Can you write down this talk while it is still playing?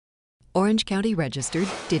Orange County Registered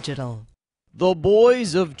Digital. The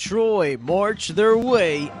boys of Troy march their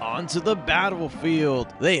way onto the battlefield.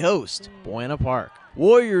 They host Buena Park.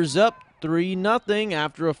 Warriors up 3-0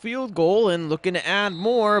 after a field goal and looking to add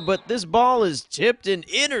more, but this ball is tipped and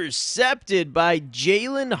intercepted by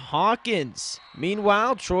Jalen Hawkins.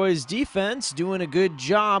 Meanwhile, Troy's defense doing a good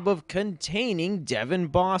job of containing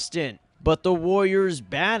Deven Boston. But the Warriors'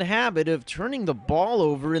 bad habit of turning the ball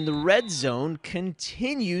over in the red zone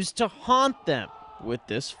continues to haunt them with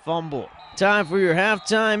this fumble. Time for your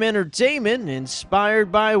halftime entertainment,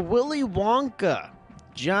 inspired by Willy Wonka.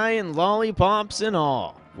 Giant lollipops and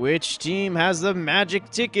all. Which team has the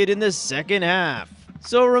magic ticket in the second half?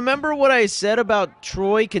 So remember what I said about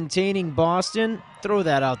Troy containing Boston? Throw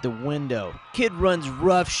that out the window. Kid runs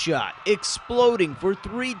roughshod, exploding for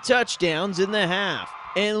 3 touchdowns in the half,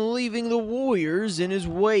 and leaving the Warriors in his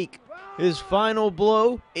wake. His final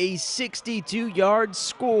blow, a 62-yard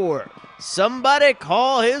score. Somebody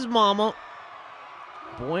call his mama.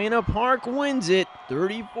 Buena Park wins it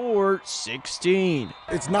 34-16.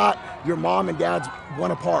 It's not your mom and dad's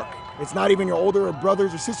Buena Park. It's not even your older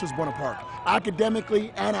brothers or sisters' Buena Park.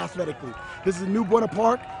 Academically and athletically. This is a new Buena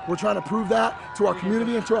Park. We're trying to prove that to our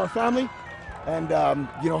community and to our family. And,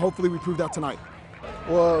 hopefully we prove that tonight.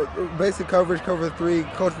 Well, basic coverage, cover 3.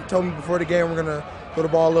 Coach told me before the game we're going to throw the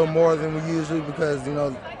ball a little more than we usually because,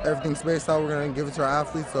 everything's spaced out. We're going to give it to our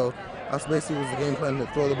athletes. So that's basically was the game plan, to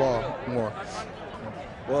throw the ball more.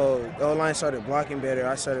 Well, the O-line started blocking better.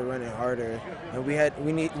 I started running harder, and we had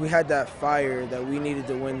that fire that we needed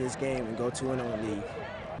to win this game and go 2-0 in the league.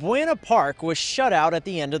 Buena Park was shut out at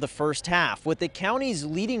the end of the first half, with the county's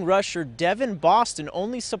leading rusher Deven Boston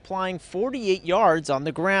only supplying 48 yards on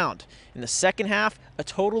the ground. In the second half, a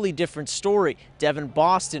totally different story. Deven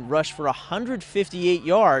Boston rushed for 158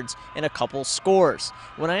 yards and a couple scores.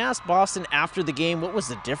 When I asked Boston after the game what was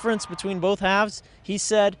the difference between both halves, he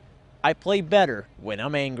said, "I play better when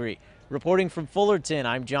I'm angry." Reporting from Fullerton,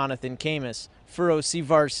 I'm Jonathan Khamis for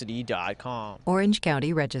OCVarsit.com. Orange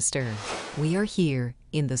County Register. We are here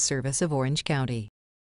in the service of Orange County.